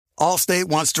Allstate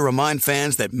wants to remind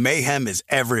fans that mayhem is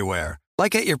everywhere,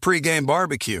 like at your pregame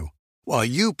barbecue. While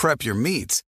you prep your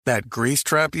meats, that grease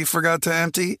trap you forgot to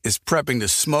empty is prepping to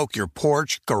smoke your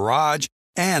porch, garage,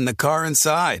 and the car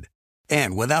inside.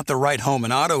 And without the right home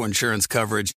and auto insurance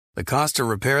coverage, the cost to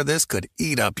repair this could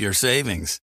eat up your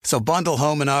savings. So bundle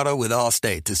home and auto with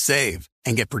Allstate to save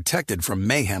and get protected from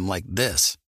mayhem like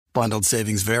this. Bundled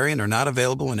savings vary and are not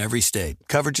available in every state.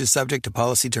 Coverage is subject to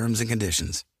policy terms and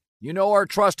conditions. You know our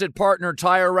trusted partner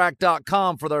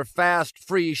TireRack.com for their fast,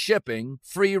 free shipping,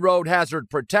 free road hazard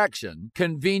protection,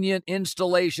 convenient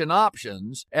installation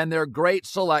options, and their great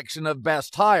selection of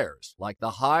best tires, like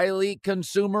the highly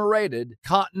consumer-rated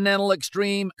Continental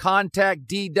Extreme Contact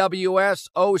DWS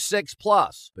 06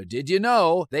 Plus. But did you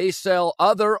know they sell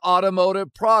other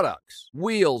automotive products?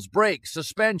 Wheels, brakes,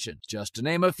 suspension, just to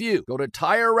name a few. Go to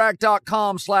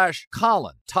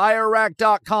TireRack.com/Colin.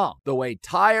 TireRack.com, the way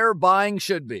tire buying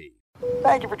should be.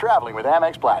 Thank you for traveling with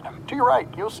Amex Platinum. To your right,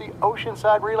 you'll see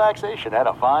oceanside relaxation at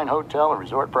a fine hotel and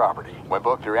resort property. When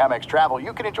booked through Amex Travel,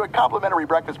 you can enjoy complimentary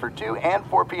breakfast for 2 and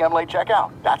 4 p.m. late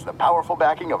checkout. That's the powerful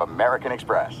backing of American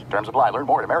Express. Terms apply. Learn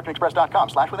more at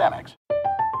americanexpress.com/withAmex.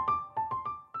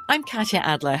 I'm Katya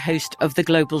Adler, host of The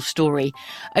Global Story.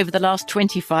 Over the last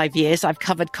 25 years, I've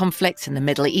covered conflicts in the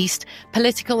Middle East,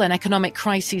 political and economic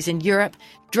crises in Europe,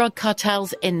 drug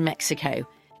cartels in Mexico.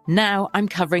 Now I'm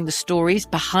covering the stories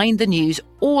behind the news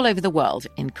all over the world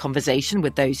in conversation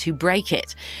with those who break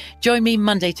it. Join me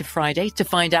Monday to Friday to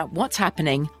find out what's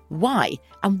happening, why,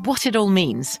 and what it all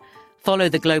means. Follow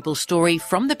The Global Story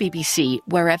from the BBC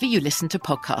wherever you listen to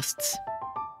podcasts.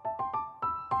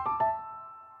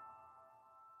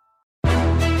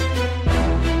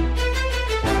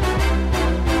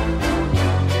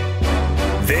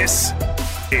 This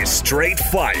is Straight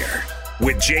Fire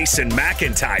with Jason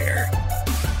McIntyre.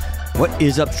 What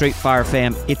is up, Straight Fire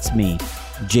fam? It's me,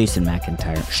 Jason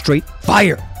McIntyre. Straight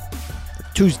Fire for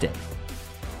Tuesday,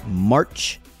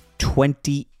 March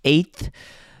 28th.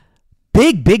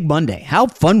 Big Monday. How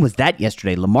fun was that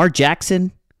yesterday? Lamar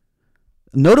Jackson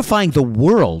notifying the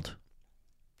world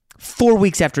 4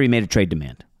 weeks after he made a trade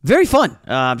demand. Very fun.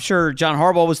 I'm sure John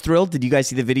Harbaugh was thrilled. Did you guys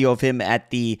see the video of him at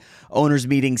the owners'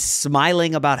 meeting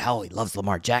smiling about how he loves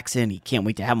Lamar Jackson? He can't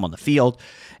wait to have him on the field.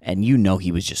 And you know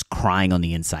he was just crying on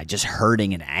the inside, just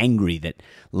hurting and angry that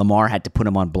Lamar had to put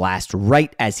him on blast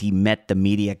right as he met the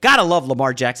media. Gotta love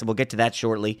Lamar Jackson. We'll get to that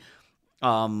shortly.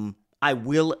 I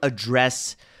will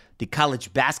address the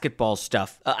college basketball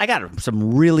stuff. I got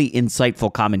some really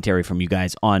insightful commentary from you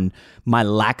guys on my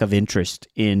lack of interest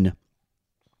in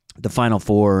the Final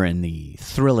Four and the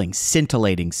thrilling,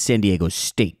 scintillating San Diego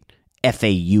State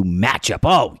FAU matchup.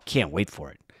 Oh, we can't wait for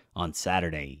it on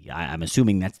Saturday. I'm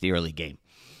assuming that's the early game.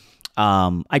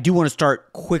 I do want to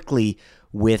start quickly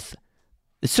with,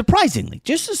 surprisingly,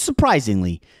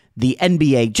 the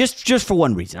NBA, just for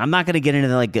one reason. I'm not going to get into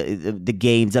the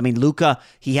games. I mean, Luka,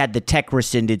 he had the tech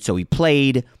rescinded, so he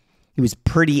played. He was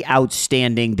pretty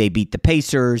outstanding. They beat the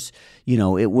Pacers. You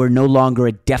know, we're no longer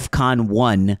at DEFCON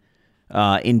 1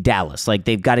 in Dallas. Like,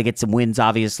 they've got to get some wins,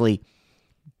 obviously,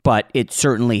 but it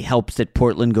certainly helps that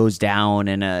Portland goes down,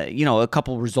 and a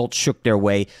couple results shook their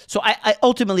way. So I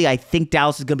ultimately think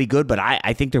Dallas is going to be good, but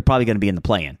I think they're probably going to be in the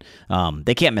play-in.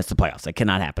 They can't miss the playoffs. That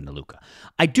cannot happen to Luka.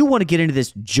 I do want to get into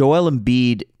this Joel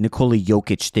Embiid, Nikola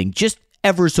Jokic thing just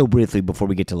ever so briefly before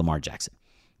we get to Lamar Jackson.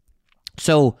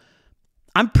 So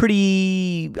I'm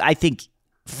pretty, I think,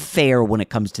 fair when it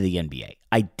comes to the NBA.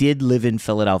 I did live in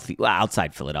Philadelphia,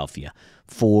 outside Philadelphia,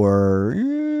 for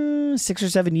 6 or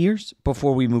 7 years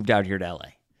before we moved out here to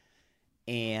LA.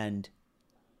 And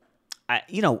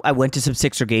I went to some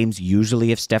Sixer games,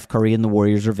 usually if Steph Curry and the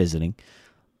Warriors are visiting.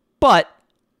 But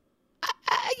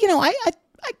I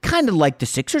kind of like the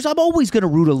Sixers. I'm always going to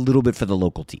root a little bit for the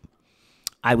local team.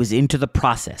 I was into the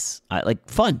process.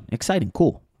 Fun, exciting,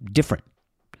 cool, different.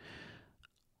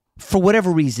 For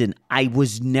whatever reason, I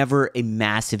was never a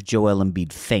massive Joel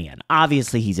Embiid fan.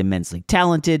 Obviously, he's immensely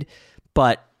talented,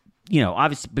 but,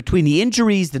 obviously between the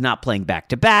injuries, the not playing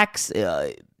back-to-backs,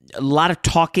 a lot of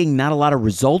talking, not a lot of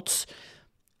results,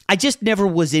 I just never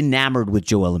was enamored with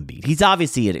Joel Embiid. He's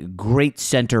obviously a great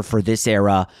center for this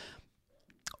era.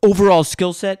 Overall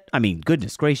skill set, I mean,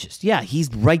 goodness gracious. Yeah,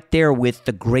 he's right there with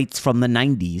the greats from the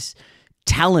 90s,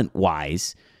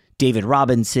 talent-wise. David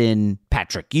Robinson,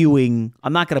 Patrick Ewing.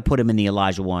 I'm not going to put him in the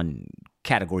Elijah Wan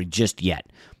category just yet.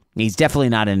 He's definitely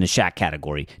not in the Shaq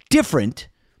category. Different,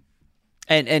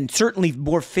 and certainly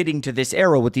more fitting to this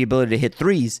era with the ability to hit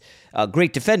threes.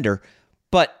 Great defender.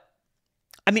 But,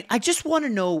 I mean, I just want to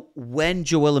know when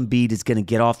Joel Embiid is going to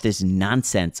get off this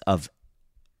nonsense of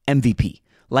MVP,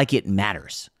 like it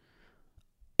matters.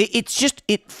 It's just,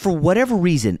 for whatever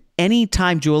reason,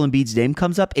 anytime Joel Embiid's name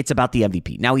comes up, it's about the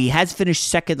MVP. Now, he has finished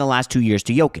second the last 2 years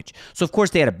to Jokic. So, of course,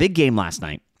 they had a big game last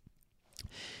night.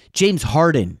 James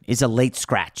Harden is a late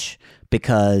scratch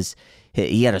because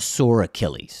he had a sore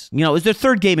Achilles. You know, it was their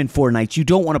third game in 4 nights. You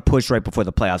don't want to push right before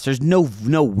the playoffs. There's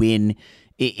no win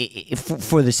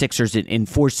for the Sixers in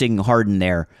forcing Harden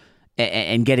there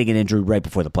and getting an injury right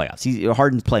before the playoffs.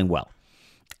 Harden's playing well.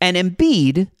 And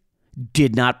Embiid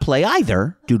did not play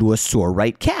either due to a sore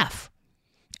right calf.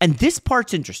 And this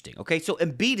part's interesting, okay? So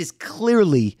Embiid is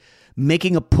clearly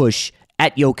making a push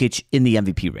at Jokic in the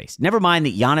MVP race. Never mind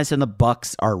that Giannis and the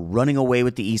Bucks are running away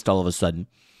with the East all of a sudden.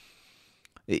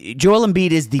 Joel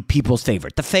Embiid is the people's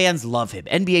favorite. The fans love him.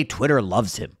 NBA Twitter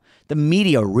loves him. The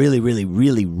media really, really,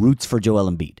 really roots for Joel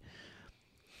Embiid.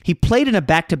 He played in a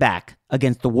back-to-back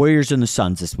against the Warriors and the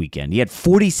Suns this weekend. He had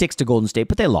 46 to Golden State,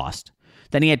 but they lost.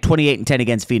 Then he had 28 and 10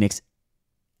 against Phoenix,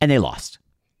 and they lost.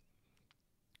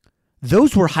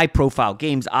 Those were high-profile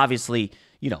games. Obviously,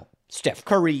 Steph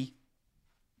Curry,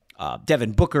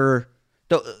 Devin Booker,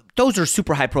 those are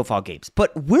super high-profile games.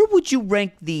 But where would you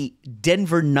rank the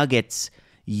Denver Nuggets,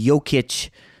 Jokic,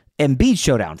 Embiid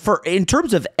showdown? In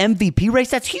terms of MVP race,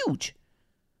 that's huge,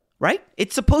 right?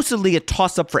 It's supposedly a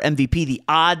toss-up for MVP. The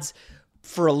odds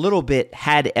for a little bit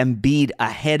had Embiid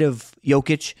ahead of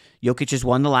Jokic. Jokic has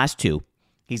won the last 2.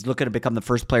 He's looking to become the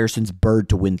first player since Bird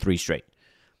to win 3 straight.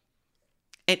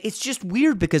 And it's just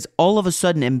weird because all of a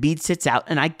sudden Embiid sits out,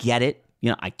 and I get it.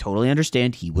 I totally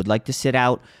understand. He would like to sit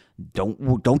out.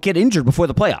 Don't get injured before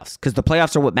the playoffs because the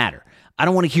playoffs are what matter. I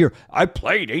don't want to hear, I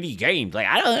played 80 games. Like,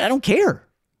 I don't care.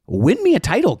 Win me a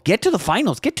title. Get to the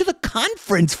finals. Get to the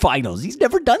conference finals. He's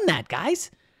never done that, guys.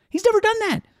 He's never done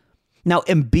that. Now,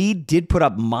 Embiid did put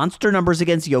up monster numbers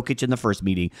against Jokic in the first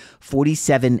meeting,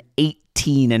 47,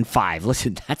 18, and 5.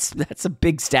 Listen, that's a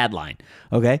big stat line,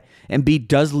 okay? Embiid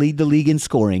does lead the league in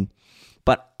scoring,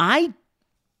 but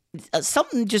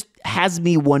something just has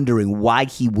me wondering why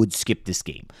he would skip this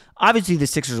game. Obviously, the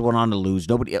Sixers went on to lose.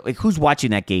 Nobody, who's watching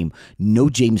that game?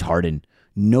 No James Harden,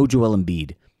 no Joel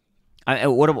Embiid.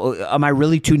 Am I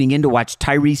really tuning in to watch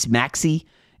Tyrese Maxey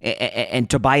and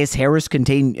Tobias Harris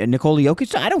contain Nikola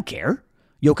Jokic? I don't care.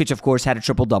 Jokic, of course, had a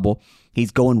triple-double.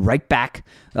 He's going right back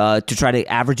to try to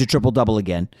average a triple-double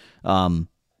again.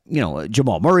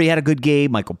 Jamal Murray had a good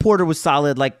game. Michael Porter was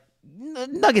solid.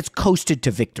 Nuggets coasted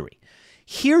to victory.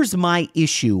 Here's my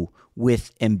issue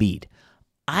with Embiid.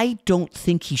 I don't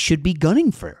think he should be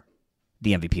gunning for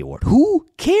the MVP award. Who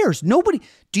cares? Nobody.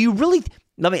 Do you really?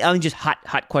 Let me just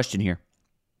hot question here.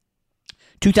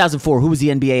 2004, who was the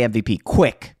NBA MVP?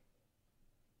 Quick.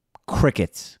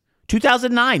 Crickets.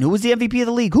 2009, who was the MVP of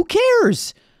the league? Who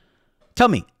cares? Tell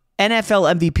me,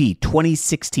 NFL MVP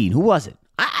 2016, who was it?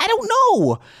 I don't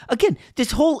know. Again,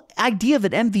 this whole idea of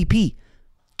an MVP,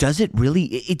 does it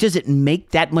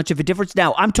make that much of a difference?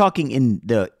 Now, I'm talking in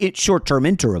the short-term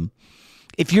interim.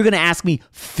 If you're going to ask me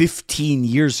 15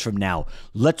 years from now,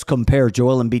 let's compare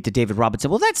Joel Embiid to David Robinson.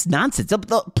 Well, that's nonsense. The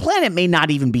planet may not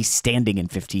even be standing in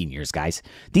 15 years, guys.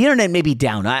 The internet may be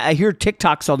down. I hear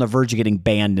TikTok's on the verge of getting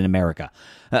banned in America.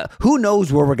 Who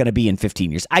knows where we're going to be in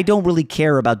 15 years? I don't really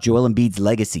care about Joel Embiid's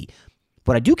legacy.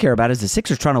 What I do care about is the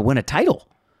Sixers trying to win a title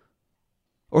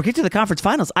or get to the conference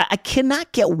finals. I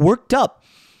cannot get worked up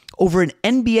over an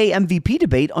NBA MVP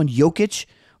debate on Jokic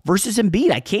versus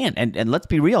Embiid. I can't. And let's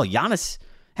be real. Giannis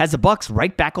has the Bucks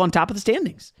right back on top of the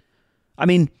standings. I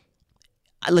mean,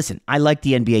 listen, I like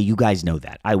the NBA. You guys know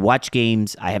that. I watch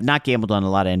games. I have not gambled on a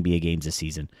lot of NBA games this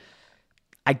season.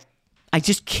 I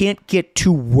just can't get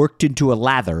too worked into a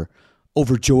lather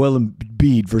over Joel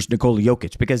Embiid versus Nikola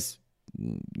Jokic because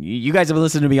you guys have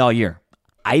listened to me all year.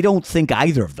 I don't think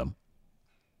either of them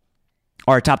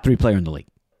are a top 3 player in the league.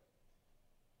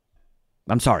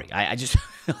 I'm sorry. I just,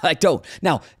 I don't.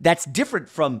 Now, that's different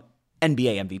from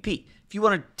NBA MVP. If you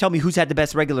want to tell me who's had the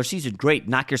best regular season, great.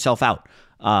 Knock yourself out.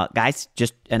 Guys,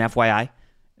 just an FYI,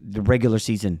 the regular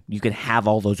season, you can have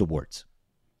all those awards.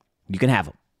 You can have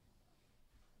them.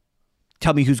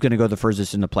 Tell me who's going to go the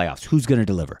furthest in the playoffs. Who's going to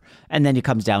deliver? And then it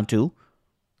comes down to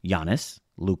Giannis,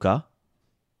 Luka,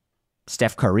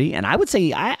 Steph Curry. And I would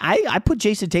say I put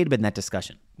Jason Tatum in that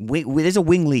discussion. There's a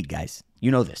wing lead, guys. You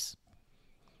know this.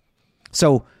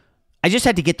 So I just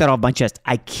had to get that off my chest.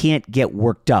 I can't get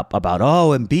worked up about,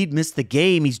 Embiid missed the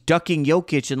game. He's ducking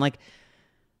Jokic. And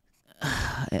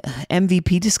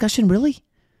MVP discussion, really?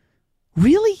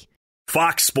 Really?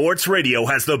 Fox Sports Radio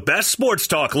has the best sports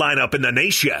talk lineup in the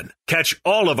nation. Catch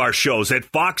all of our shows at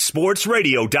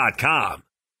foxsportsradio.com.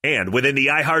 And within the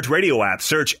iHeartRadio app,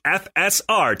 search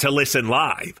FSR to listen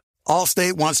live.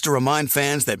 Allstate wants to remind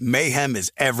fans that mayhem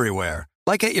is everywhere,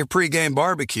 like at your pregame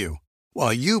barbecue.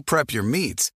 While you prep your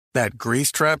meats, that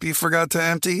grease trap you forgot to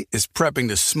empty is prepping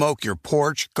to smoke your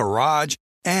porch, garage,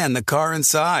 and the car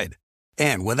inside.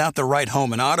 And without the right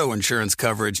home and auto insurance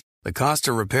coverage, the cost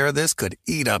to repair this could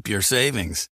eat up your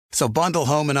savings. So bundle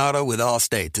home and auto with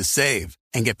Allstate to save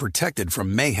and get protected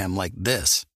from mayhem like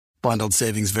this. Bundled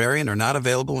savings vary and are not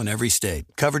available in every state.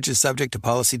 Coverage is subject to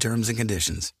policy terms and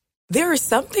conditions. There are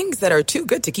some things that are too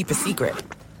good to keep a secret.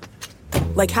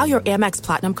 Like how your Amex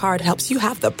Platinum card helps you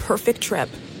have the perfect trip.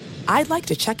 I'd like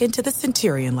to check into the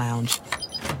Centurion Lounge.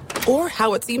 Or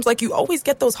how it seems like you always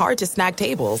get those hard-to-snag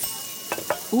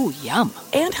tables. Ooh, yum.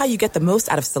 And how you get the most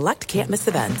out of select can't-miss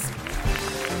events.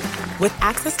 With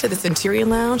access to the Centurion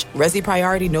Lounge, Resi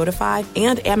Priority Notified,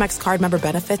 and Amex card member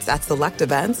benefits at select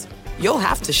events, you'll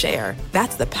have to share.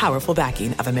 That's the powerful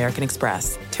backing of American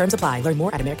Express. Terms apply. Learn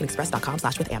more at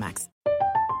americanexpress.com/withAmex.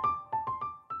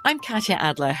 I'm Katya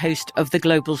Adler, host of The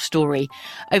Global Story.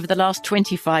 Over the last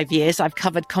 25 years, I've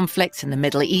covered conflicts in the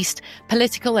Middle East,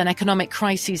 political and economic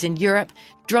crises in Europe,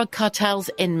 drug cartels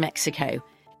in Mexico.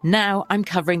 Now I'm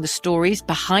covering the stories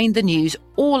behind the news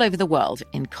all over the world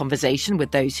in conversation with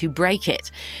those who break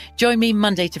it. Join me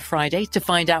Monday to Friday to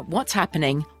find out what's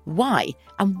happening, why,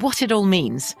 and what it all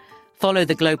means. Follow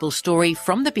The Global Story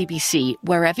from the BBC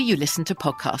wherever you listen to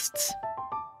podcasts.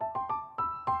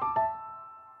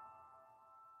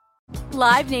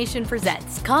 Live Nation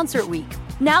presents Concert Week.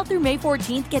 Now through May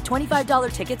 14th, get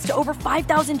 $25 tickets to over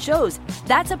 5,000 shows.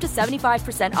 That's up to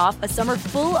 75% off a summer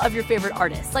full of your favorite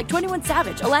artists like 21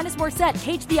 Savage, Alanis Morissette,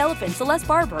 Cage the Elephant, Celeste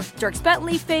Barber, Dierks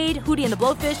Bentley, Fade, Hootie and the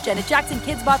Blowfish, Janet Jackson,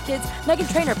 Kids Bop Kids,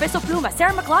 Meghan Trainor, Peso Pluma,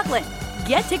 Sarah McLachlan.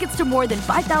 Get tickets to more than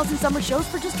 5,000 summer shows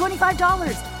for just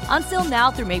 $25. On sale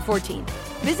now through May 14th.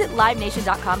 Visit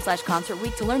LiveNation.com/Concert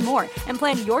Week to learn more and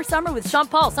plan your summer with Sean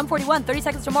Paul, Sum 41, 30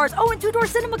 Seconds to Mars, and Two Door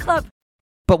Cinema Club.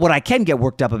 But what I can get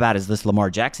worked up about is this Lamar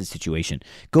Jackson situation.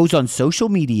 Goes on social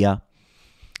media,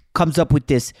 comes up with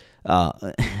this,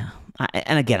 and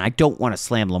again, I don't want to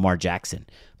slam Lamar Jackson,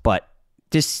 but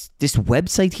this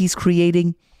website he's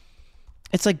creating,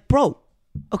 it's like, bro,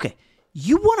 okay,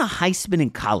 you won a Heisman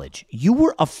in college. You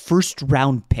were a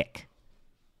first-round pick.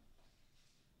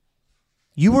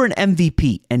 You were an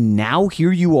MVP, and now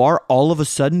here you are all of a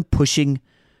sudden pushing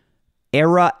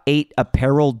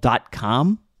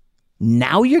era8apparel.com.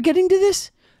 Now you're getting to this?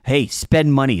 Hey,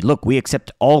 spend money. Look, we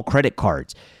accept all credit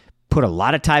cards. Put a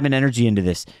lot of time and energy into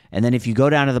this. And then if you go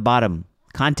down to the bottom,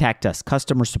 contact us,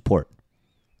 customer support.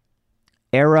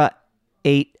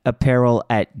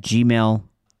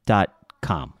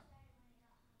 era8apparel@gmail.com.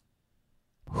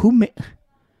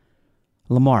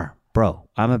 Lamar, bro,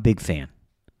 I'm a big fan.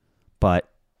 But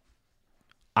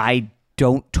I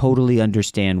don't totally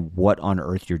understand what on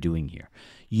earth you're doing here.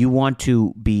 You want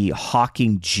to be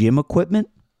hawking gym equipment?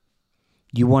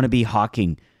 You want to be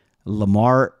hawking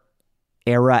Lamar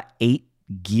Era 8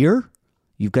 gear?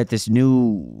 You've got this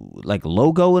new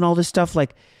logo and all this stuff.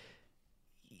 Let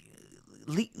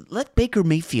Baker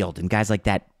Mayfield and guys like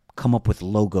that come up with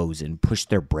logos and push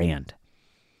their brand.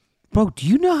 Bro, do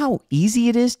you know how easy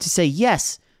it is to say,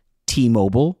 yes,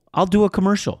 T-Mobile, I'll do a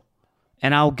commercial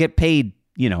and I'll get paid,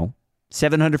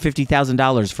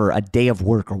 $750,000 for a day of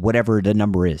work or whatever the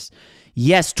number is.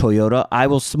 Yes, Toyota, I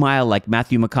will smile like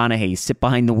Matthew McConaughey, sit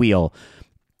behind the wheel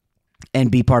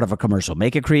and be part of a commercial.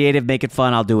 Make it creative, make it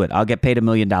fun, I'll do it. I'll get paid $1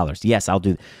 million. Yes, I'll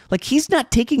do it. He's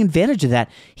not taking advantage of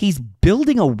that. He's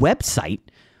building a website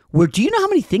where, do you know how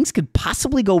many things could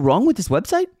possibly go wrong with this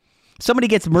website? Somebody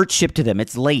gets merch shipped to them.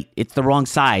 It's late. It's the wrong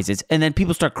size. And then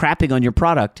people start crapping on your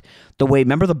product the way,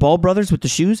 remember the Ball brothers with the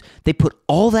shoes? They put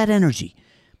all that energy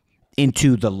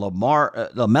into the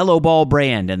LaMelo Ball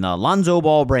brand and the Alonzo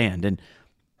Ball brand. And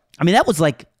I mean, that was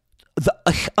a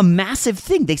massive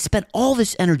thing. They spent all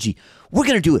this energy. We're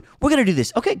going to do it. We're going to do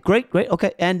this. Okay, great.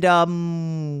 Okay. And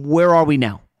where are we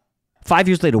now? 5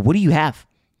 years later, what do you have?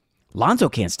 Lonzo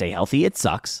can't stay healthy. It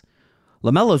sucks.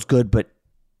 LaMelo's good, but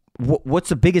what's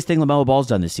the biggest thing LaMelo Ball's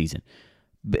done this season?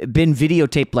 Been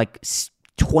videotaped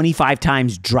 25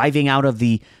 times driving out of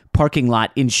the parking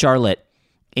lot in Charlotte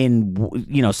in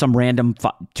some random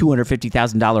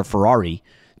 $250,000 Ferrari,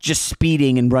 just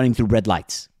speeding and running through red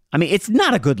lights. I mean, it's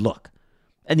not a good look.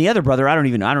 And the other brother, I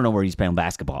don't know where he's playing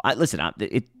basketball.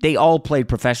 They all played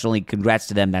professionally. Congrats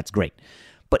to them. That's great.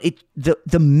 But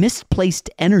the misplaced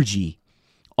energy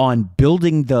on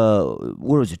building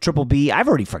Triple B? I've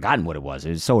already forgotten what it was. It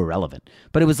was so irrelevant.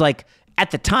 But it was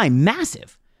at the time,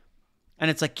 massive.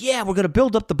 And it's yeah, we're going to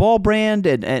build up the Ball brand,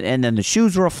 and then the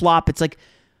shoes were a flop. It's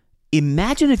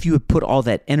imagine if you had put all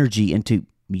that energy into,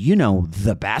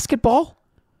 the basketball.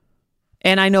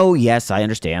 And I know, yes, I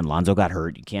understand. Lonzo got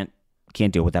hurt. You can't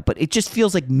deal with that. But it just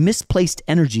feels like misplaced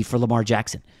energy for Lamar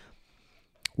Jackson.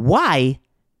 Why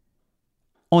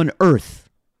on earth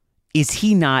is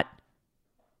he not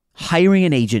hiring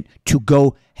an agent to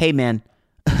go, hey, man,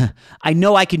 I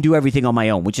know I can do everything on my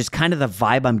own, which is kind of the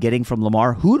vibe I'm getting from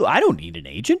Lamar. I don't need an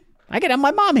agent. I can have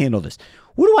my mom handle this.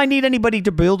 What do I need anybody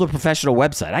to build a professional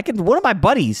website? One of my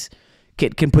buddies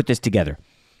can put this together.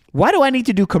 Why do I need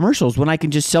to do commercials when I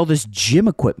can just sell this gym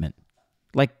equipment?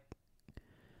 Like,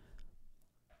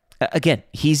 again,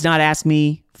 he's not asked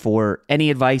me for any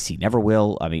advice. He never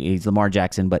will. I mean, he's Lamar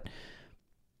Jackson. But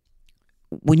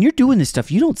when you're doing this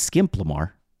stuff, you don't skimp,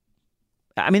 Lamar.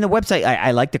 I mean, the website,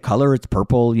 I like the color. It's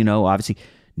purple, obviously.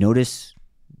 Notice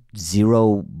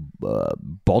 0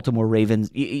 Baltimore Ravens.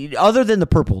 Other than the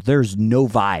purple, there's no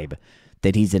vibe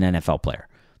that he's an NFL player.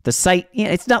 The site,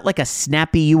 it's not like a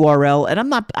snappy URL.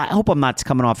 And I hope I'm not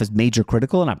coming off as major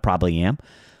critical, and I probably am.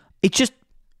 It's just,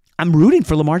 I'm rooting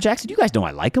for Lamar Jackson. You guys know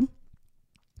I like him.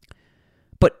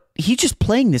 But he's just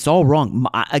playing this all wrong.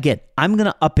 Again, I'm going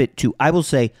to up it to, I will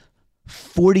say,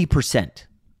 40%.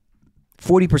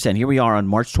 40%. Here we are on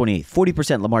March 28th.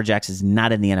 40% Lamar Jackson is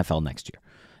not in the NFL next year.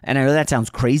 And I know that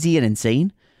sounds crazy and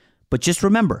insane, but just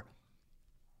remember,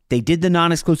 they did the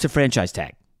non-exclusive franchise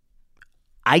tag.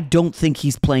 I don't think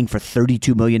he's playing for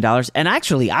 $32 million. And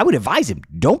actually, I would advise him,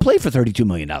 don't play for $32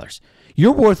 million.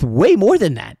 You're worth way more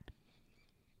than that.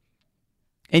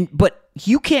 But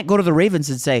you can't go to the Ravens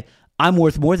and say, I'm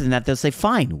worth more than that. They'll say,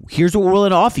 fine, here's what we're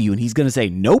willing to offer you. And he's going to say,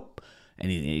 nope.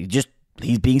 And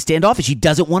he's being standoffish. He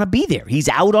doesn't want to be there. He's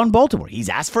out on Baltimore. He's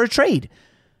asked for a trade.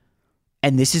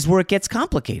 And this is where it gets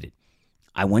complicated.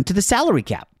 I went to the salary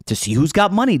cap to see who's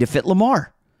got money to fit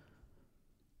Lamar.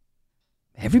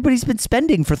 Everybody's been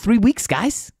spending for 3 weeks,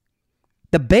 guys.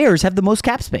 The Bears have the most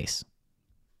cap space.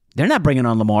 They're not bringing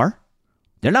on Lamar.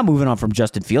 They're not moving on from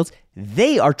Justin Fields.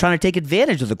 They are trying to take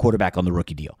advantage of the quarterback on the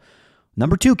rookie deal.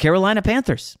 Number 2, Carolina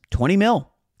Panthers, $20 million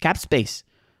cap space.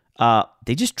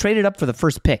 They just traded up for the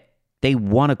first pick. They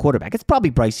want a quarterback. It's probably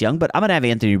Bryce Young, but I'm going to have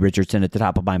Anthony Richardson at the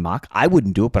top of my mock. I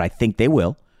wouldn't do it, but I think they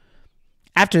will.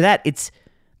 After that, it's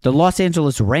the Los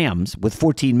Angeles Rams with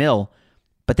 $14 million,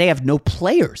 but they have no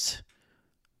players.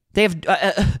 They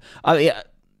have.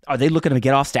 Are they looking to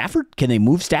get off Stafford? Can they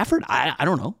move Stafford? I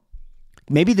don't know.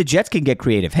 Maybe the Jets can get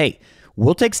creative. Hey,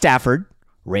 we'll take Stafford.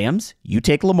 Rams, you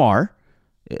take Lamar.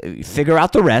 Figure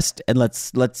out the rest, and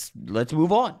let's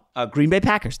move on. Green Bay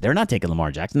Packers, they're not taking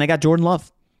Lamar Jackson. They got Jordan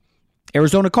Love.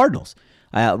 Arizona Cardinals.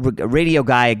 A radio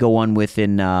guy I go on with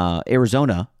in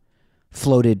Arizona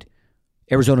floated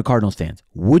Arizona Cardinals fans.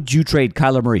 Would you trade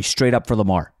Kyler Murray straight up for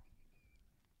Lamar?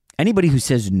 Anybody who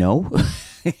says no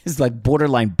is like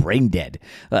borderline brain dead.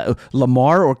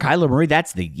 Lamar or Kyler Murray,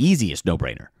 that's the easiest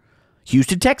no-brainer.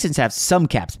 Houston Texans have some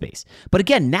cap space. But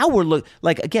again, now we're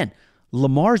again,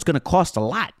 Lamar's going to cost a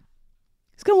lot.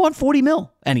 He's going to want $40 million.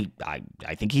 And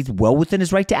I think he's well within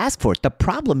his right to ask for it. The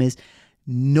problem is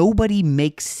nobody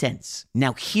makes sense.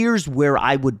 Now, here's where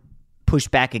I would push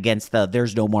back against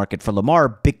there's no market for Lamar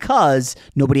because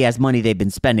nobody has money they've been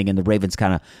spending and the Ravens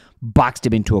kind of boxed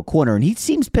him into a corner and he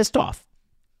seems pissed off.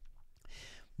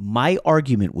 My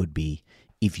argument would be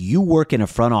if you work in a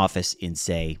front office in,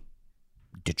 say,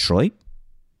 Detroit,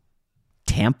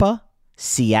 Tampa,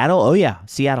 Seattle. Oh, yeah,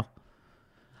 Seattle.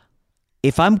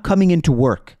 If I'm coming into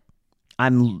work,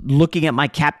 I'm looking at my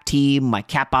cap team, my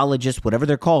capologist, whatever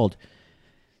they're called.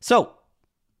 So,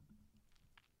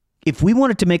 if we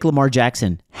wanted to make Lamar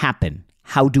Jackson happen,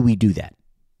 how do we do that?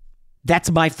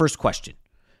 That's my first question.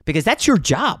 Because that's your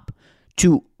job,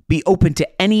 to be open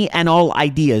to any and all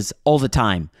ideas all the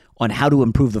time on how to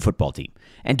improve the football team.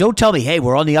 And don't tell me, hey,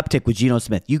 we're on the uptick with Geno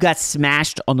Smith. You got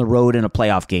smashed on the road in a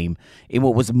playoff game in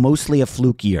what was mostly a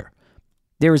fluke year.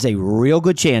 There is a real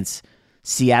good chance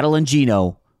Seattle and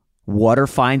Geno, water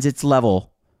finds its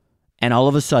level, and all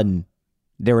of a sudden,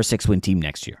 they're a 6-win team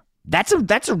next year. That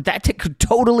could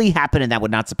totally happen, and that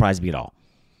would not surprise me at all.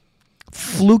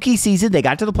 Fluky season, they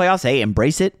got to the playoffs. Hey,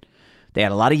 embrace it. They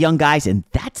had a lot of young guys, and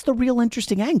that's the real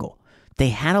interesting angle. They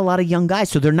had a lot of young guys,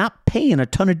 so they're not paying a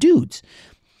ton of dudes.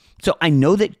 So I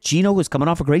know that Geno was coming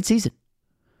off a great season,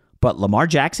 but Lamar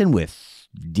Jackson with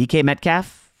DK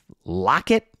Metcalf,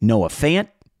 Lockett, Noah Fant,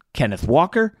 Kenneth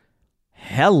Walker,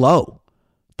 hello.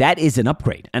 That is an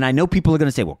upgrade. And I know people are going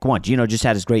to say, well, come on, Geno just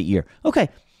had his great year. Okay,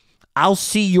 I'll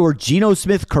see your Geno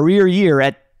Smith career year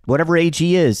at whatever age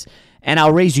he is, and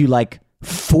I'll raise you like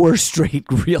 4 straight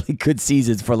really good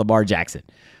seasons for Lamar Jackson.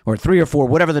 Or 3 or 4,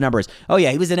 whatever the number is. Oh,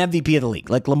 yeah, he was an MVP of the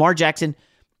league. Like Lamar Jackson,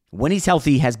 when he's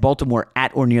healthy, has Baltimore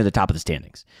at or near the top of the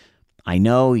standings. I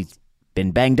know he's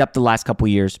been banged up the last couple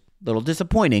of years. A little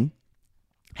disappointing.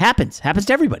 Happens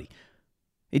to everybody.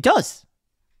 It does.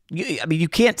 You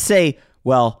can't say,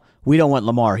 well, we don't want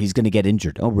Lamar. He's going to get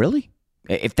injured. Oh, really?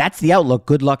 If that's the outlook,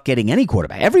 good luck getting any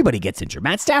quarterback. Everybody gets injured.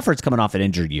 Matt Stafford's coming off an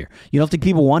injured year. You don't think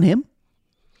people want him?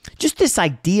 Just this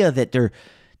idea that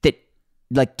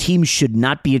like teams should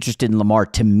not be interested in Lamar,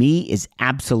 to me, is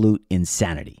absolute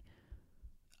insanity.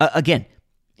 Again,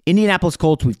 Indianapolis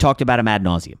Colts, we've talked about them ad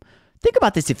nauseum. Think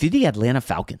about this. If you're the Atlanta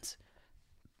Falcons,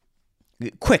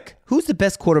 quick, who's the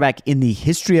best quarterback in the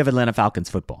history of Atlanta Falcons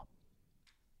football?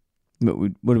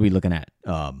 What are we looking at?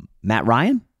 Matt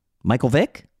Ryan? Michael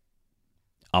Vick?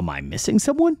 Am I missing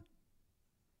someone?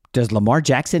 Does Lamar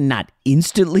Jackson not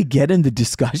instantly get in the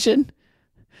discussion?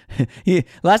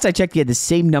 Last I checked, he had the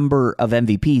same number of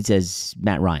MVPs as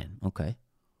Matt Ryan. Okay.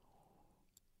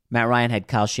 Matt Ryan had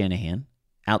Kyle Shanahan.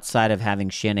 Outside of having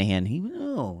Shanahan,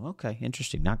 okay,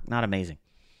 interesting. Not amazing.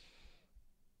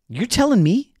 You're telling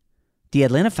me the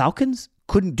Atlanta Falcons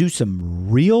couldn't do some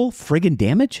real friggin'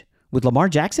 damage with Lamar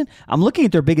Jackson? I'm looking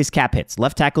at their biggest cap hits.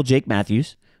 Left tackle Jake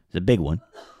Matthews is a big one.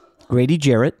 Grady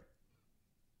Jarrett.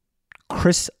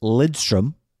 Chris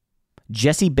Lidstrom.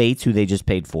 Jesse Bates, who they just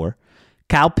paid for.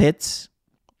 Kyle Pitts,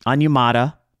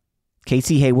 Onyemata,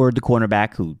 Casey Hayward, the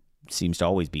cornerback, who seems to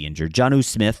always be injured, Jonnu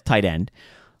Smith, tight end.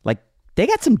 Like, they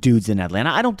got some dudes in Atlanta.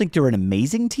 I don't think they're an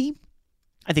amazing team.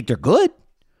 I think they're good.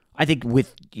 I think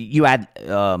with you add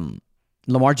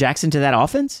Lamar Jackson to that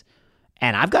offense,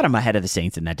 and I've got him ahead of the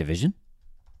Saints in that division.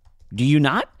 Do you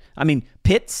not? I mean,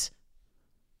 Pitts,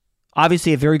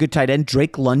 obviously a very good tight end.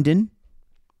 Drake London,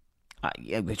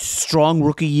 strong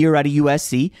rookie year out of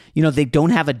USC. You know, they don't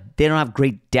have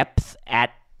great depth at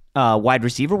wide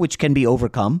receiver, which can be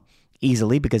overcome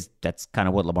easily because that's kind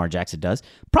of what Lamar Jackson does.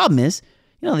 Problem is,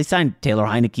 they signed Taylor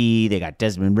Heineke. They got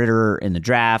Desmond Ridder in the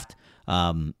draft.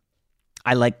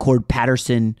 I like Cord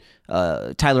Patterson.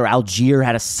 Tyler Algier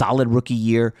had a solid rookie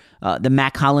year. The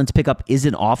Mac Hollins pickup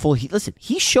isn't awful.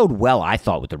 He showed well, I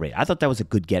thought, with the Raiders. I thought that was a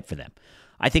good get for them.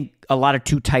 I think a lot of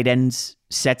two tight ends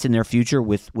sets in their future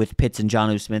with Pitts and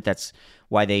Jonnu Smith. That's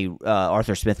why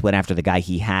Arthur Smith went after the guy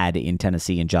he had in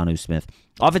Tennessee and Jonnu Smith.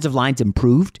 Offensive line's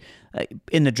improved.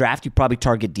 In the draft, you probably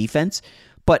target defense.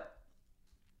 But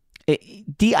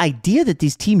the idea that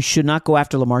these teams should not go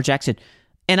after Lamar Jackson,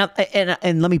 and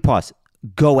let me pause,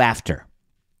 go after.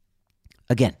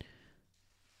 Again,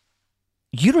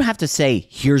 you don't have to say,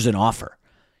 here's an offer.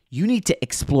 You need to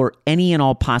explore any and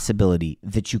all possibility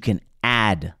that you can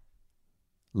add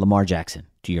Lamar Jackson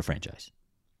to your franchise.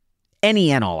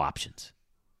 Any and all options.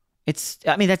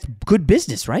 That's good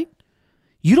business, right?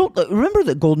 You don't remember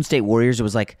the Golden State Warriors? It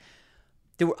was like,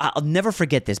 I'll never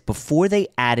forget this. Before they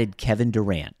added Kevin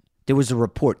Durant, there was a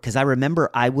report, because I remember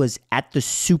I was at the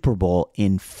Super Bowl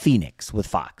in Phoenix with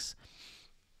Fox.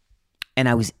 And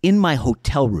I was in my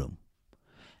hotel room,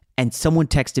 and someone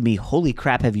texted me, holy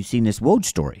crap, have you seen this Woj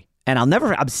story? And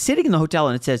I'm sitting in the hotel,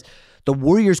 and it says, the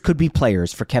Warriors could be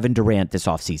players for Kevin Durant this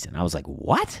offseason. I was like,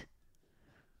 what?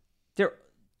 They're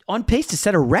on pace to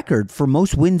set a record for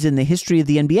most wins in the history of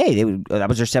the NBA. That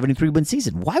was their 73-win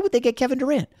season. Why would they get Kevin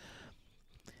Durant?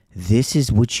 This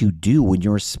is what you do when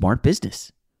you're a smart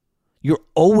business. You're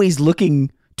always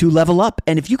looking to level up.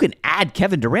 And if you can add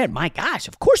Kevin Durant, my gosh,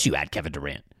 of course you add Kevin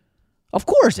Durant. Of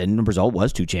course. And the result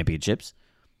was 2 championships.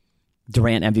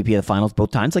 Durant MVP of the finals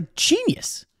both times. Like,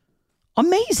 genius.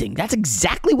 Amazing. That's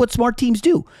exactly what smart teams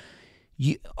do.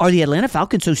 Are the Atlanta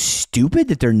Falcons so stupid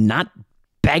that they're not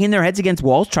banging their heads against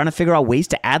walls trying to figure out ways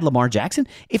to add Lamar Jackson?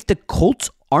 If the Colts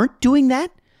aren't doing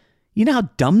that, you know how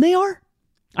dumb they are?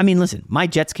 I mean, listen, my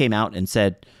Jets came out and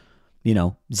said,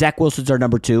 Zach Wilson's our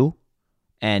number 2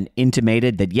 and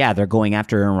intimated that, yeah, they're going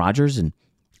after Aaron Rodgers, and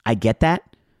I get that.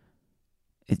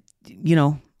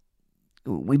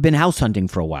 We've been house hunting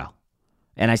for a while.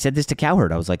 And I said this to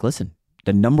Cowherd. I was like, listen,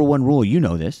 the number 1 rule,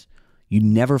 this, you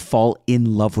never fall in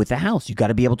love with the house. You got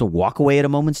to be able to walk away at a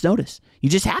moment's notice. You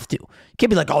just have to. You can't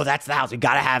be like, oh, that's the house. We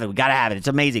got to have it. We got to have it. It's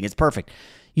amazing. It's perfect.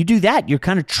 You do that, you're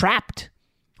kind of trapped.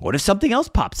 What if something else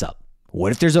pops up?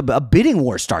 What if there's a bidding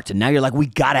war starts and now you're like, we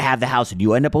got to have the house, and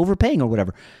you end up overpaying or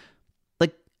whatever?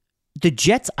 Like, the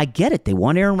Jets, I get it. They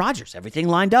want Aaron Rodgers. Everything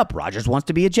lined up. Rodgers wants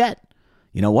to be a Jet.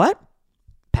 You know what?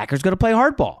 Packers going to play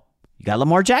hardball. You got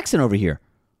Lamar Jackson over here.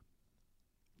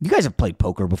 You guys have played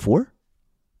poker before.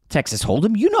 Texas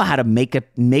Hold'em. You know how to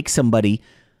make somebody,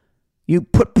 you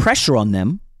put pressure on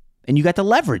them, and you got the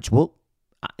leverage. Well,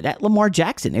 that Lamar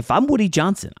Jackson, if I'm Woody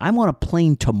Johnson, I'm on a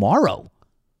plane tomorrow.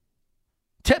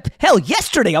 Hell,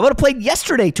 yesterday. I would have played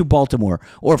yesterday to Baltimore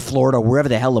or Florida, or wherever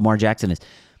the hell Lamar Jackson is.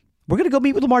 We're going to go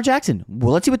meet with Lamar Jackson.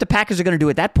 Well, let's see what the Packers are going to do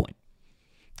at that point.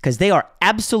 Because they are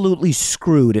absolutely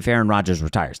screwed if Aaron Rodgers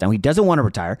retires. Now, he doesn't want to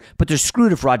retire, but they're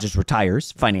screwed if Rodgers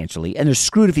retires financially, and they're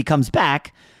screwed if he comes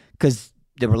back because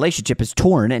the relationship is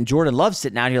torn, and Jordan Love's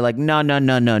sitting out here like,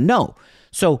 no.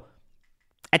 So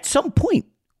At some point,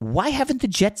 why haven't the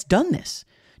Jets done this?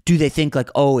 Do they think like,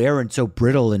 oh, Aaron's so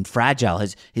brittle and fragile,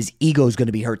 his ego is going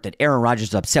to be hurt, that Aaron Rodgers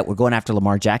is upset, we're going after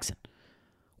Lamar Jackson?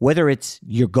 Whether it's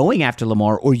you're going after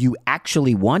Lamar or you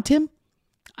actually want him,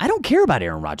 I don't care about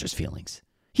Aaron Rodgers' feelings.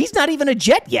 He's not even a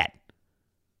Jet yet.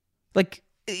 Like,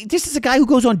 this is a guy who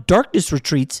goes on darkness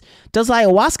retreats, does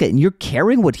ayahuasca, and you're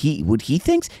caring what he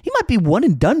thinks? He might be one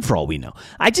and done for all we know.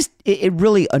 It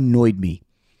really annoyed me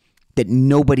that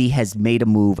nobody has made a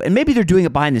move, and maybe they're doing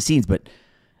it behind the scenes, but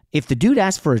if the dude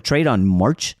asked for a trade on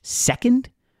March 2nd,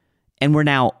 and we're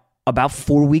now about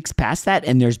 4 weeks past that,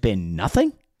 and there's been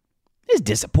nothing, it's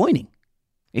disappointing.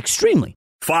 Extremely.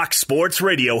 Fox Sports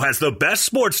Radio has the best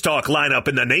sports talk lineup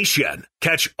in the nation.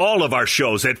 Catch all of our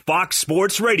shows at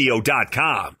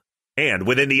foxsportsradio.com. And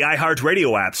within the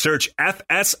iHeartRadio app, search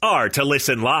FSR to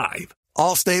listen live.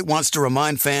 Allstate wants to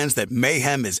remind fans that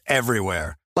mayhem is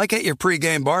everywhere, like at your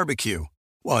pregame barbecue.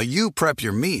 While you prep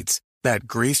your meats, that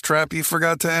grease trap you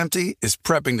forgot to empty is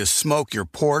prepping to smoke your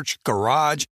porch,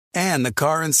 garage, and the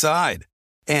car inside.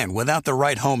 And without the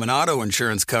right home and auto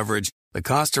insurance coverage, the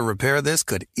cost to repair this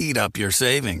could eat up your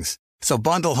savings. So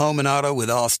bundle home and auto with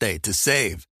Allstate to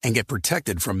save and get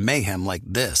protected from mayhem like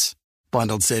this.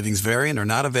 Bundled savings vary and are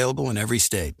not available in every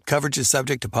state. Coverage is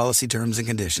subject to policy terms and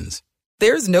conditions.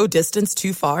 There's no distance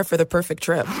too far for the perfect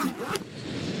trip.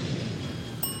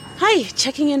 Hi,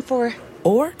 checking in for...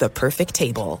 Or the perfect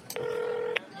table.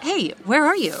 Hey, where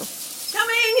are you?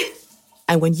 Coming!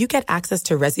 And when you get access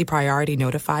to Resi Priority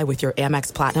Notify with your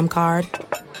Amex Platinum card...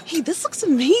 Hey, this looks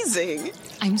amazing.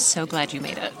 I'm so glad you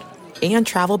made it. And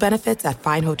travel benefits at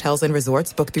fine hotels and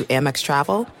resorts booked through Amex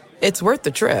Travel, it's worth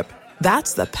the trip.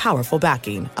 That's the powerful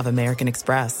backing of American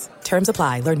Express. Terms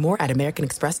apply. Learn more at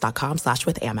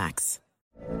americanexpress.com/withAmex.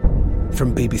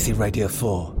 From BBC Radio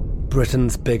 4,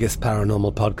 Britain's biggest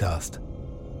paranormal podcast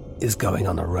is going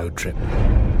on a road trip.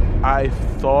 I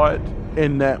thought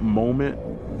in that moment,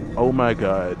 oh my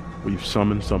God, we've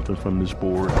summoned something from this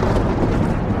board.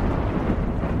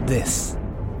 This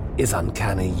is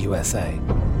Uncanny USA.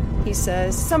 He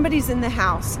says, somebody's in the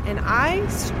house, and I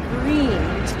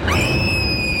screamed.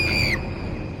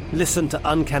 Listen to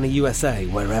Uncanny USA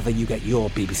wherever you get your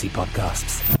BBC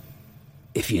podcasts,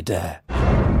 if you dare.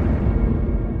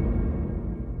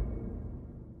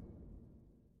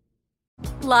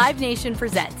 Live Nation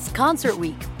presents Concert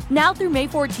Week. Now through May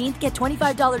 14th, get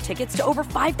 $25 tickets to over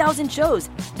 5,000 shows.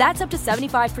 That's up to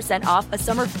 75% off a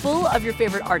summer full of your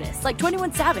favorite artists like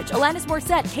 21 Savage, Alanis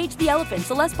Morissette, Cage the Elephant,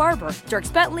 Celeste Barber,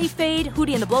 Dierks Bentley, Fade,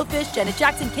 Hootie and the Blowfish, Janet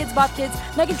Jackson, Kidz Bop Kids,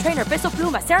 Meghan Trainor, Peso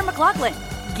Pluma, Sarah McLachlan.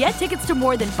 Get tickets to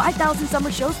more than 5,000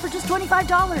 summer shows for just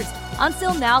 $25.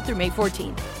 Until now through May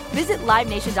 14th. Visit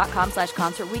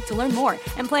LiveNation.com/Concert Week to learn more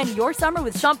and plan your summer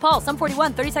with Sean Paul, Sum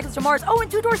 41, 30 Seconds to Mars, and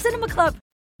Two Door Cinema Club.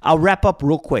 I'll wrap up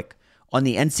real quick on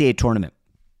the NCAA tournament.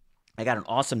 I got an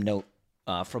awesome note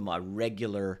from a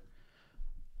regular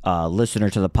listener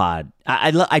to the pod.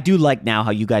 I do like now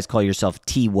how you guys call yourself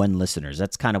T1 listeners.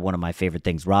 That's kind of one of my favorite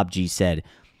things. Rob G said,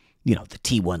 the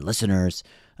T1 listeners,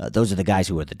 those are the guys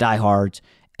who are the diehards.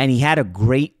 And he had a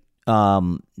great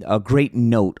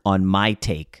note on my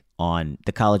take on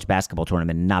the college basketball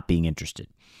tournament and not being interested.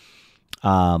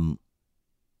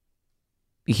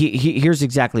 Here's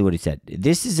exactly what he said.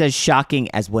 This is as shocking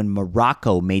as when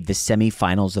Morocco made the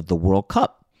semifinals of the World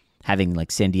Cup, having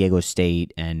like San Diego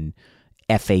State and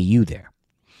FAU there.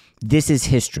 This is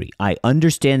history. I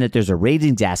understand that there's a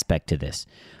ratings aspect to this,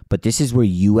 but this is where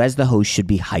you as the host should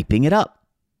be hyping it up.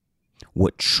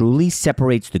 What truly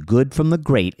separates the good from the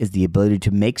great is the ability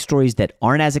to make stories that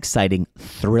aren't as exciting,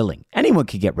 thrilling. Anyone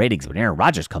can get ratings when Aaron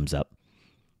Rodgers comes up,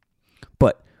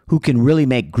 but who can really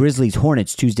make Grizzlies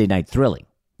Hornets Tuesday night thrilling?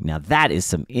 Now that is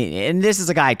some, and this is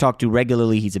a guy I talk to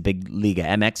regularly. He's a big Liga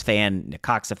MX fan,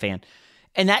 Coxa fan,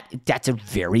 and that's a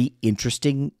very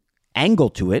interesting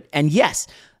angle to it. And yes,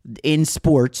 in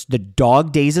sports, the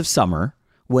dog days of summer,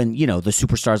 when the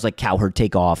superstars like Cowherd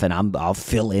take off and I'll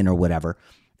fill in or whatever,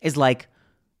 is like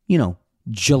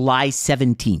July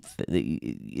 17th.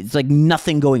 It's like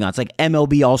nothing going on. It's like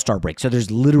MLB All-Star break, so there's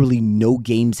literally no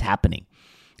games happening,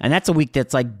 and that's a week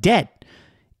that's like dead.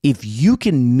 If you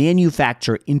can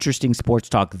manufacture interesting sports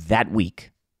talk that week,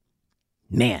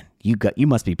 man, you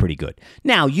must be pretty good.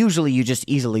 Now, usually you just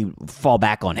easily fall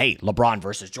back on, hey, LeBron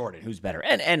versus Jordan, who's better,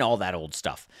 and all that old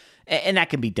stuff. And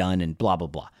that can be done and blah, blah,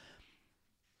 blah.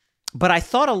 But I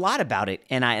thought a lot about it,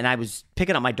 and I was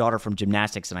picking up my daughter from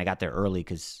gymnastics, and I got there early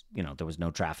because, there was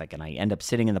no traffic, and I end up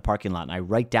sitting in the parking lot, and I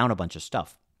write down a bunch of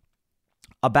stuff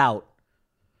about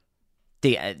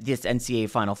this NCAA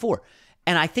Final Four.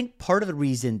 And I think part of the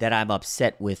reason that I'm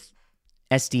upset with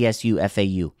SDSU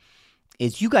FAU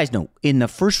is, you guys know, in the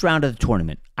first round of the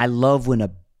tournament, I love when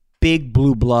a big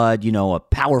blue blood, a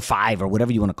Power 5 or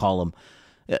whatever you want to call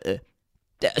them,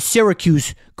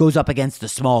 Syracuse goes up against the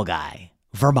small guy,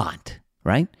 Vermont,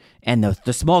 right? And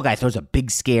the small guy throws a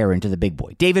big scare into the big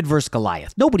boy. David versus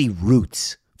Goliath. Nobody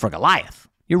roots for Goliath.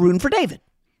 You're rooting for David.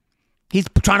 He's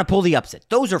trying to pull the upset.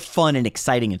 Those are fun and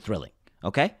exciting and thrilling,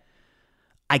 okay?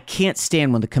 I can't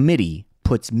stand when the committee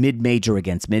puts mid-major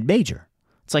against mid-major.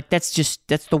 It's like, that's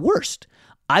the worst.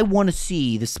 I want to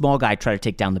see the small guy try to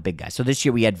take down the big guy. So this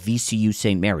year we had VCU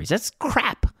St. Mary's. That's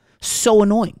crap. So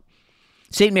annoying.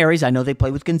 St. Mary's, I know they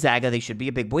play with Gonzaga. They should be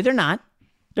a big boy. They're not.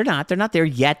 They're not there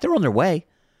yet. They're on their way.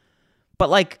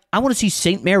 But, I want to see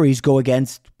St. Mary's go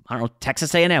against,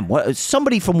 Texas A&M.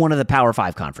 Somebody from one of the Power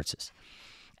 5 conferences.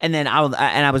 And then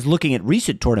I was looking at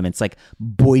recent tournaments like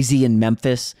Boise and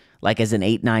Memphis, as an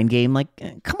 8-9 game.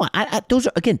 Come on. Those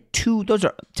are, again, those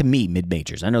are, to me,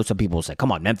 mid-majors. I know some people will say,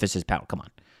 come on, Memphis is power. Come on.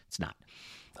 It's not.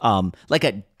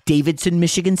 A Davidson,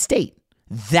 Michigan State.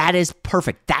 That is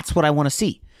perfect. That's what I want to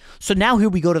see. So now here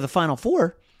we go to the Final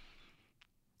Four.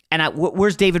 And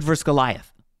where's David versus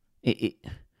Goliath?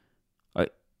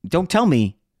 Don't tell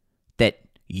me that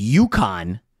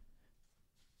UConn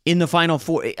in the Final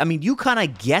Four. I mean, UConn, I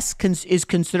guess, is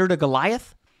considered a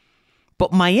Goliath.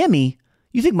 But Miami,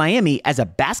 you think Miami as a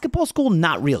basketball school?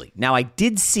 Not really. Now, I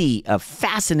did see a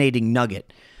fascinating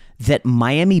nugget that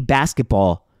Miami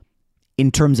basketball, in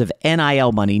terms of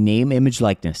NIL money, name, image,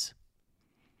 likeness,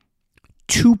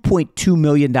 $2.2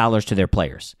 million to their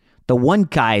players. The one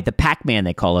guy, the Pac-Man,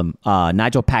 they call him,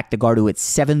 Nigel Pack, the guard who hit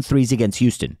 7 threes against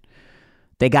Houston.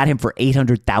 They got him for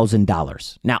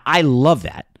 $800,000. Now, I love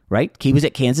that, right? He was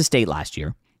at Kansas State last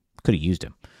year. Could have used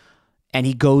him. And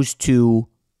he goes to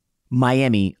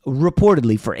Miami,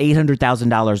 reportedly, for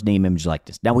 $800,000 name, image,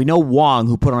 likeness. Now, we know Wong,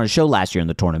 who put on a show last year in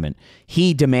the tournament,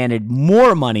 he demanded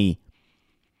more money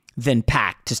than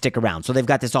Pack to stick around. So they've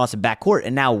got this awesome backcourt.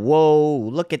 And now, whoa,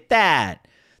 look at that.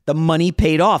 The money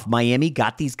paid off. Miami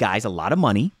got these guys a lot of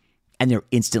money, and they're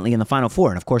instantly in the Final Four.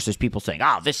 And, of course, there's people saying,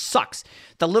 this sucks.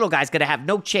 The little guy's going to have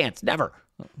no chance. Never.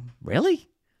 Really?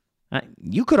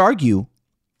 You could argue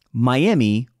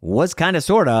Miami was kind of,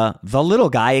 sort of, the little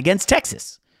guy against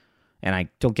Texas. And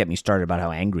don't get me started about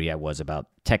how angry I was about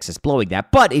Texas blowing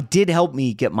that. But it did help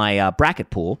me get my bracket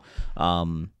pool,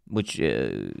 which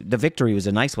the victory was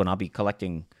a nice one. I'll be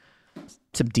collecting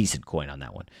some decent coin on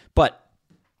that one. But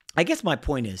I guess my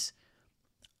point is,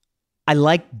 I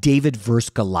like David versus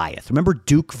Goliath. Remember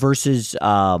Duke versus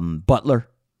Butler?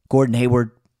 Gordon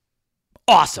Hayward?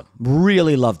 Awesome.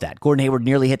 Really love that. Gordon Hayward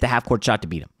nearly hit the half-court shot to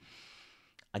beat him.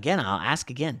 Again, I'll ask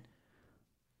again.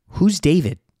 Who's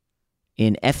David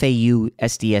in FAU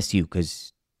SDSU?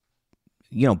 Because,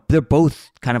 they're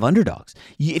both kind of underdogs.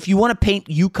 If you want to paint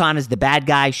UConn as the bad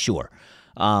guy, sure.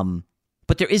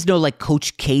 But there is no,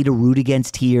 Coach K to root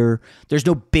against here. There's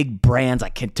no big brands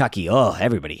like Kentucky. Oh,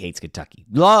 everybody hates Kentucky.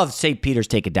 Love St. Peter's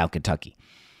taking down Kentucky.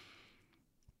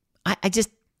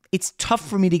 It's tough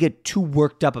for me to get too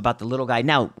worked up about the little guy.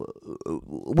 Now,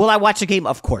 will I watch the game?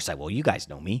 Of course I will. You guys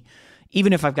know me.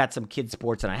 Even if I've got some kid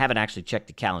sports and I haven't actually checked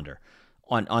the calendar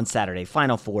on Saturday,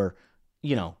 Final Four,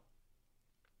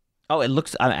 Oh, it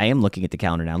looks, I am looking at the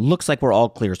calendar now. Looks like we're all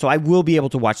clear. So I will be able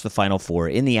to watch the Final Four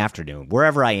in the afternoon,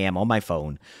 wherever I am, on my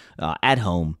phone, at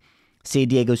home. San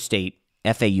Diego State,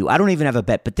 FAU. I don't even have a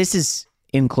bet, but this is,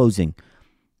 in closing,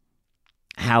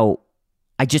 how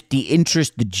the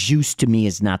interest, the juice to me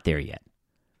is not there yet.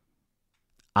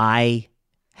 I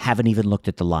haven't even looked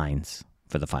at the lines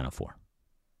for the Final Four.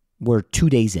 We're 2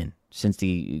 days in since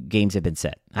the games have been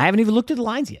set. I haven't even looked at the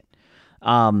lines yet.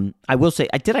 I will say,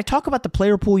 did I talk about the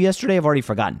player pool yesterday? I've already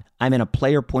forgotten. I'm in a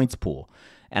player points pool,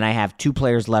 and I have 2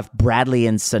 players left, Bradley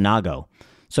and Sanago.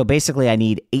 So basically, I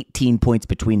need 18 points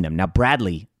between them. Now,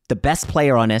 Bradley, the best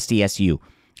player on SDSU,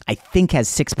 I think has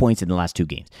 6 points in the last 2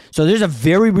 games. So there's a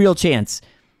very real chance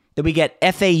that we get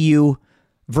FAU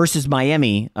versus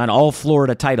Miami, an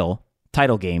all-Florida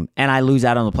title game, and I lose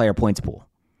out on the player points pool.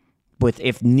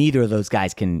 If neither of those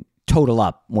guys can total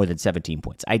up more than 17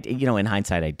 points. In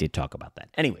hindsight, I did talk about that.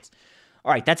 Anyways,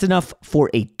 all right, that's enough for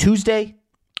a Tuesday.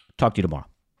 Talk to you tomorrow.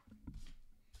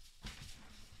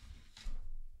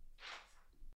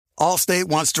 Allstate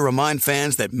wants to remind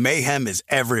fans that mayhem is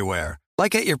everywhere,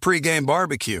 like at your pregame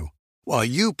barbecue. While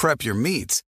you prep your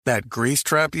meats, that grease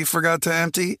trap you forgot to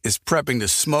empty is prepping to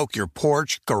smoke your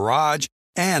porch, garage,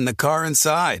 and the car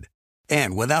inside.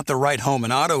 And without the right home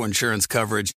and auto insurance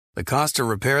coverage, the cost to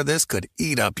repair this could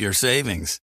eat up your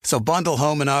savings. So bundle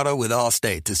home and auto with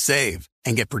Allstate to save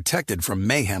and get protected from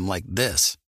mayhem like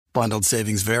this. Bundled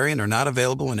savings vary and are not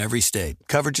available in every state.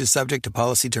 Coverage is subject to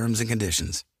policy terms and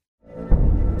conditions.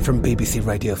 From BBC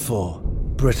Radio 4,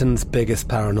 Britain's biggest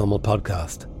paranormal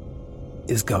podcast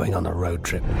is going on a road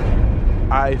trip.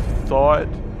 I thought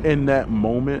in that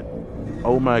moment,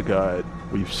 oh my God,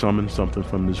 we've summoned something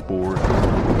from this board.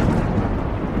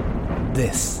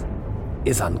 This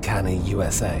is Uncanny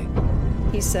USA.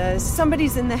 He says,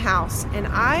 somebody's in the house, and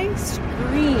I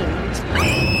screamed.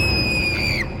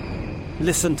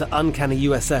 Listen to Uncanny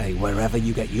USA wherever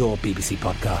you get your BBC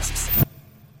podcasts,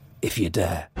 if you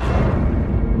dare.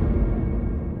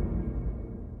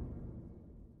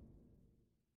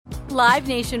 Live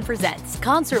Nation presents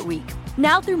Concert Week.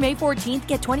 Now through May 14th,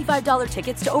 get $25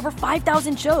 tickets to over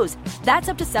 5,000 shows. That's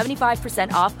up to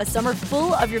 75% off a summer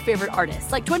full of your favorite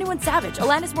artists, like 21 Savage,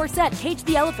 Alanis Morissette, Cage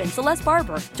the Elephant, Celeste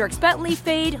Barber, Dierks Bentley,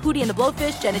 Fade, Hootie and the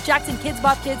Blowfish, Janet Jackson, Kidz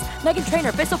Bop Kids, Meghan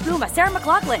Trainor, Peso Pluma, Sarah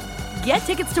McLachlan. Get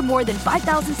tickets to more than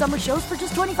 5,000 summer shows for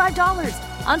just $25.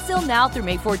 Until now through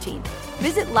May 14th.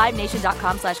 Visit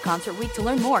LiveNation.com/Concert Week to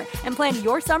learn more and plan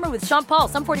your summer with Sean Paul,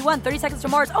 Sum 41, 30 Seconds to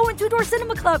Mars, and Two Door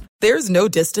Cinema Club. There's no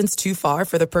distance too far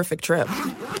for the perfect trip.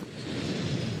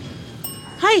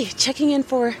 Hi, checking in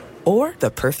for... Or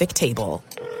the perfect table.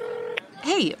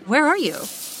 Hey, where are you?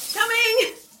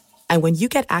 Coming! And when you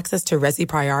get access to Resi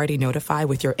Priority Notify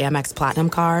with your Amex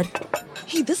Platinum card...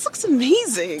 Hey, this looks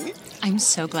amazing. I'm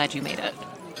so glad you made it.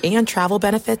 And travel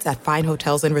benefits at fine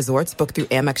hotels and resorts booked through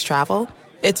Amex Travel...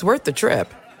 It's worth the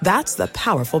trip. That's the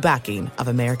powerful backing of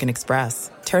American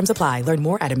Express. Terms apply. Learn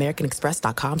more at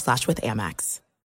americanexpress.com/withAmex.